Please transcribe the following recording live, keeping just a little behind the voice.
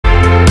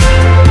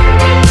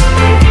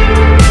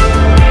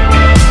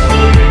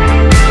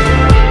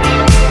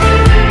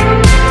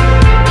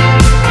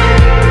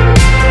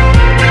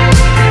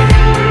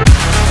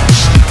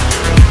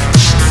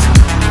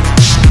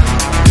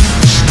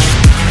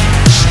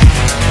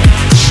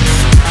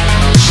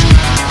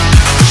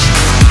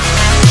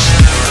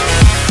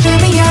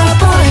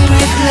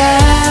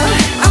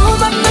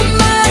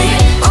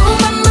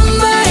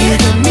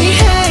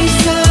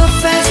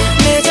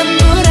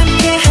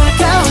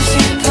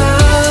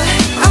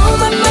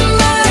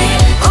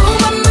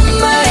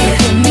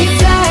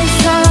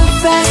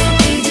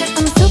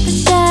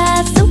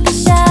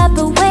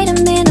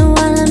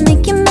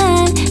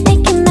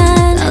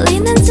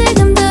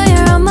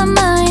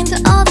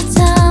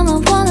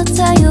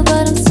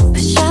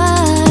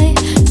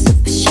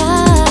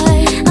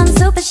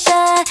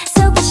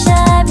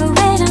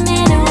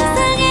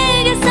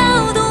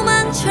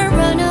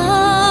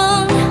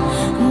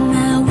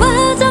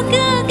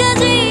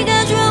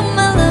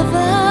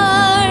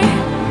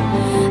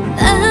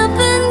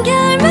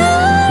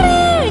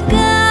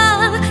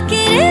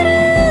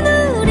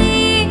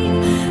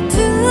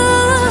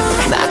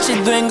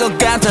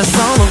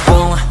같아서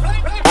놓고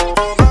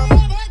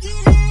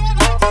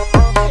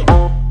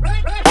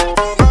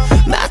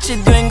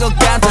마치 된 것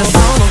같아서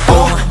놓고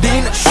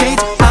우리는 쉬지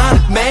않아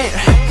매일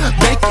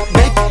Make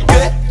it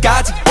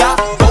끝까지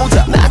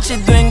가보자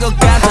마치 된 것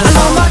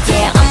같아서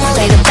Yeah, I'm a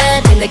little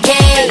bit in the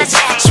cage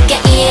쉽게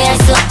이해할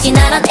수 없진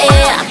않아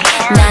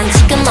난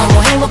지금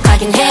너무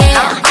행복하긴 해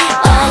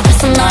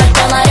그래서 널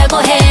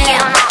떠나려고 해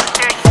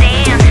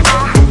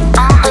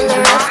On the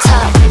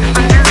rooftop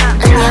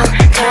안녕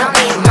그럼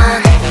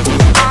이만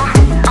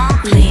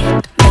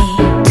Lead me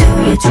to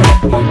your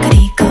dream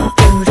그리고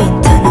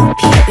우린 더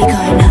높이 We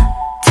going up,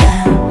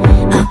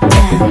 down, up,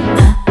 down,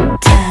 up,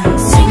 down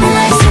Sing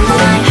like, sing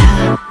like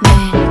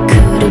하늘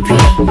그룹이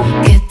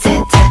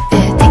끝에 닿을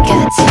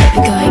때까지 We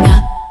going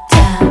up,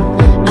 down,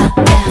 up,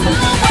 down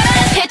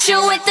Hit you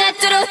with that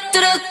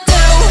do-do-do-do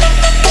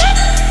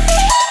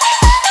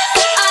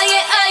Oh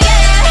yeah, oh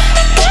yeah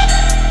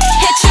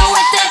Hit you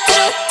with that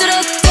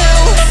do-do-do-do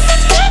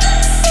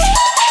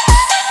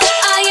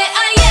Oh yeah,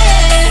 oh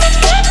yeah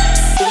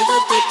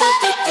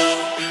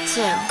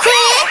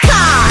Queen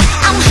card,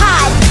 I'm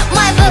hot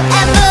My book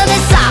and book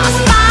is all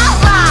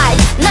spotlight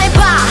날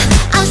봐,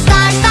 I'm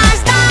star, star,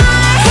 star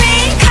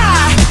Queen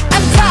card,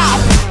 I'm top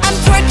I'm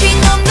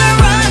twerking on the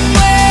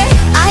runway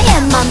I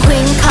am my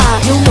queen card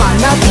You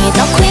wanna be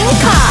the queen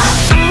card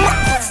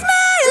It's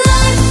my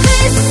life,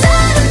 it's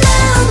all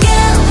about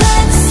get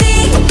let's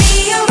see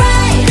Be a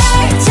writer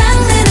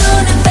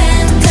장르로는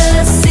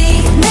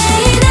fantasy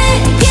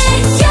내일에게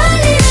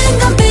열리는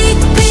건 big,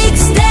 big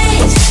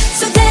stage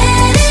So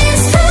that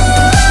is who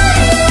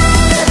I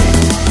am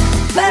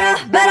Better,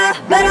 better,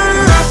 better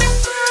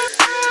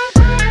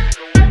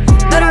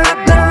Better up,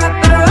 better up,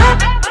 better up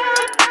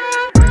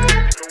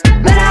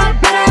Better,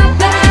 better,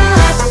 better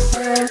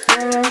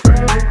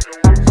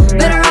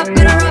Better up,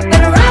 better up,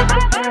 better up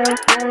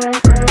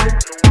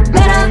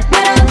Better,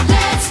 better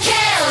Let's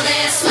kill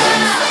this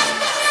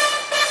love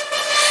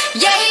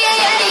Yeah, yeah,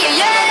 yeah, yeah,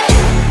 yeah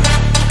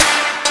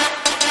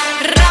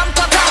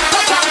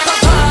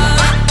Ram-pa-pam-pa-pam-pa-pam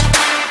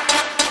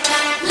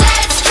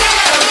Let's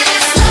kill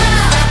this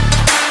love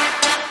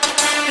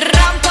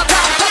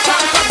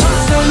Ram-pa-pam-pa-pam-pa-pam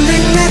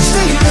Standing next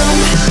to you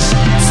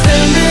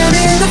Standing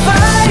in the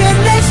fire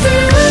next to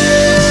you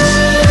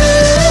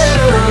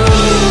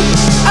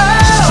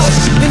Oh,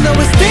 you know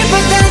it's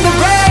deeper than the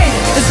rain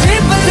It's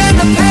deeper than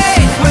the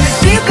pain When it's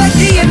deep like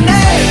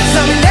DNA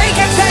Something they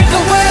can't take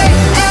away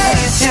Hey,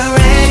 if you're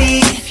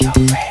ready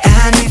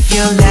And if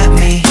you let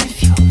me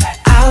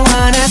I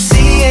wanna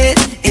see it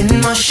in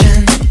motion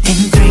In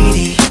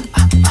 3D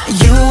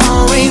You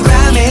won't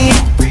regret me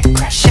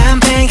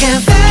Champagne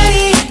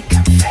confetti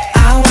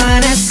I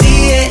wanna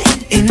see it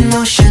in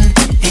motion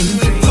in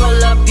 3D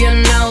Pull up, you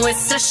know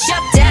it's a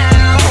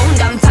shutdown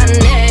간판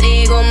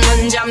내리고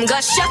문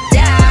잠가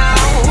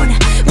shutdown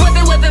Whip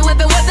it, whip it, whip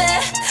it, whip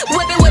it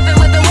Whip it, whip it,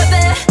 whip it, whip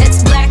it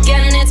It's black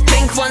and it's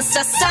pink once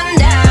the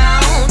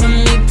sundown When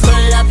we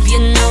pull up, you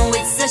know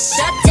it's a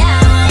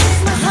shutdown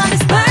My heart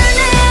is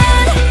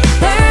burning,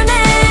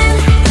 burning,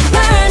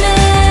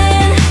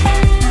 burning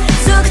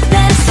So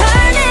that it's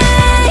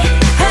hurting,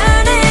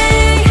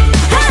 hurting,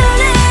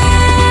 hurting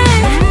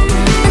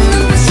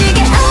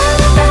눈부시게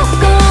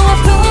아프고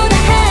아프다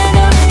해도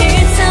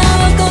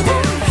이상하거든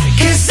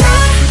Cause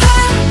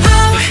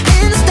I'm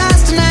in the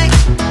stars tonight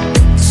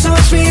So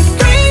watch me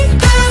bring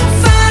down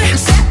fire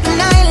Set the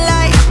night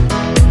light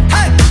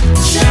Hey!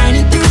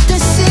 Shining through the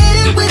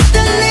city with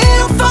a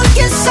little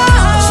funky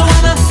soul So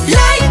I'ma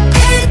light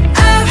it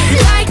up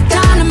like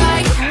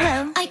dynamite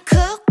I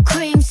cook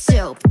cream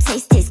soup,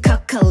 taste is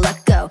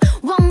coca-loco.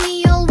 Want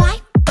me your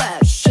white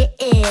bird, she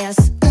is.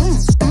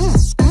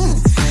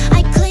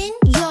 I clean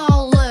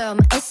your room,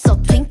 it's so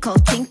twinkle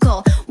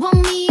twinkle.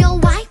 Want me your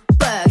white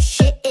bird,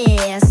 she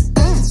is.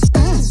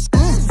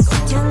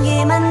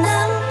 향기만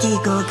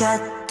남기고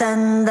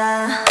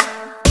갔단다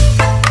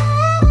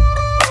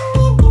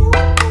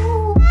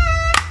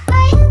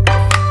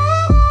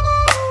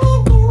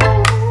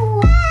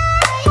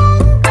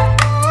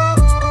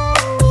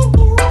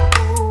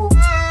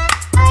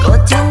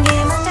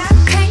꽃향기만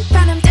Crank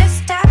venom,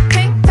 this that,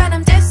 crank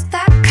venom, this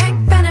that, crank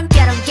venom.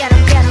 Get 'em, get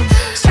 'em, get 'em.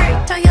 Straight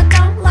till you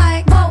don't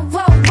like, whoa,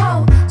 whoa,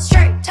 whoa.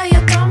 Straight till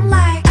you don't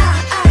like,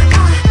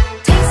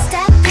 Taste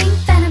that pink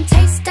venom,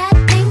 taste that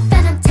pink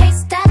venom,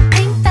 taste that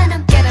pink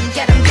venom. Get 'em,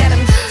 get 'em, get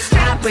 'em.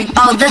 I bring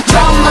all the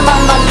drama,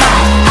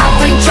 I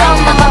bring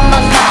drama,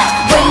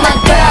 Bring my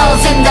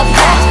girls in the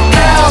back,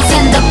 girls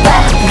in the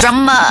back.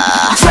 Drama,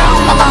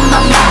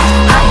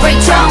 I bring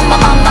drama,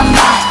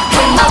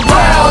 Bring my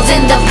world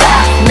in the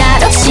back.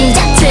 나로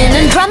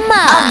시작되는 drama.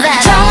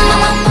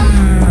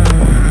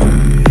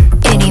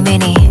 Eeny,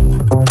 meeny,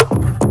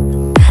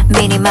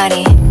 mini,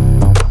 miny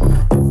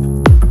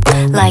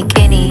Like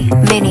any,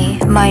 mini,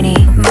 miny,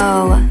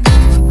 mo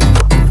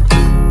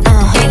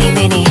Eeny,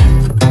 meeny,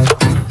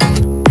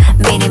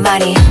 mini,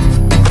 miny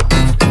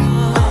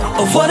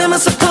What am I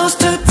supposed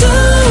to do?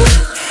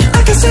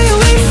 I can stay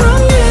away from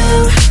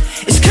you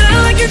It's kinda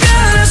like you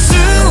got a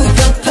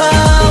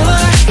superpower,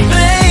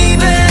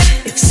 baby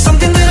It's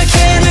something that I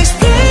can't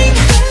explain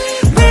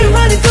We're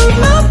running through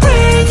my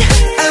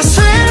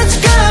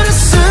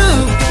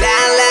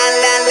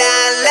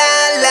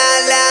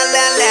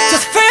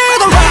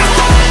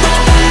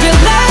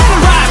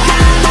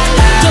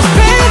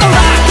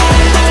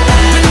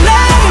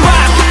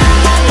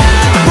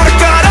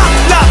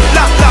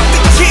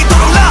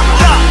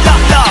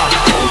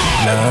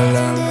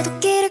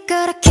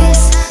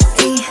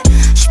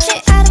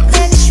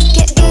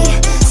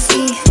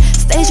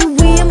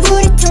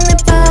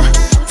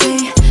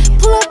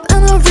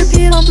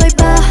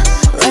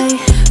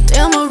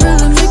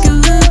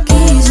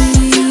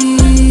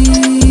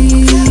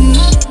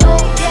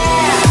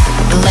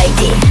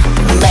lady,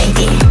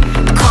 lady.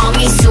 Call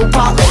me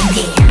super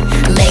lady,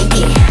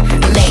 lady,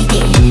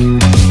 lady.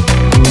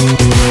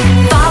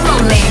 Follow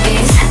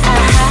ladies,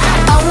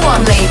 I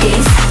want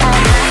ladies,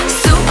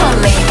 super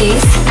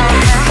ladies.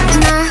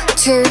 하나,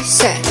 둘,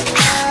 셋.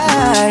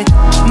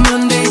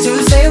 Monday,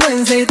 Tuesday,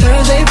 Wednesday,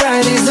 Thursday,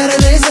 Friday,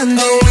 Saturday,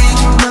 Sunday.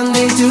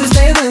 Monday,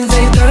 Tuesday,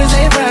 Wednesday,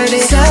 Thursday, Friday,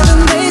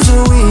 7 days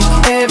a week.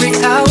 Every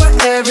hour,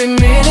 every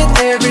minute,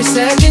 every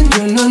second.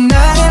 You know,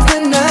 night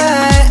after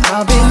night,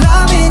 I'll be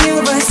loving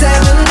you for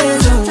 7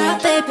 days a week.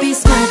 Baby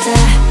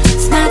smarter,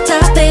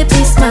 smarter,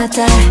 baby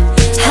smarter.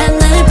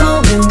 하늘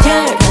보면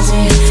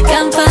별까지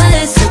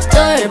깜빡했어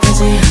똘까지.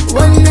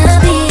 Wanna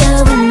be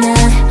a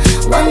winner,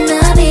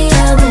 wanna be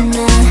a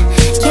winner.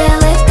 Yeah,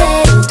 let's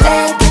stay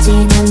때까지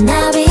난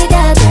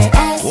나비가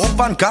될래.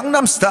 오빤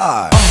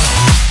강남스타일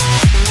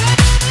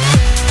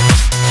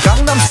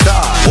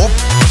강남스타일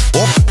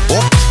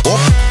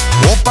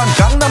오빤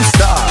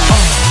강남스타일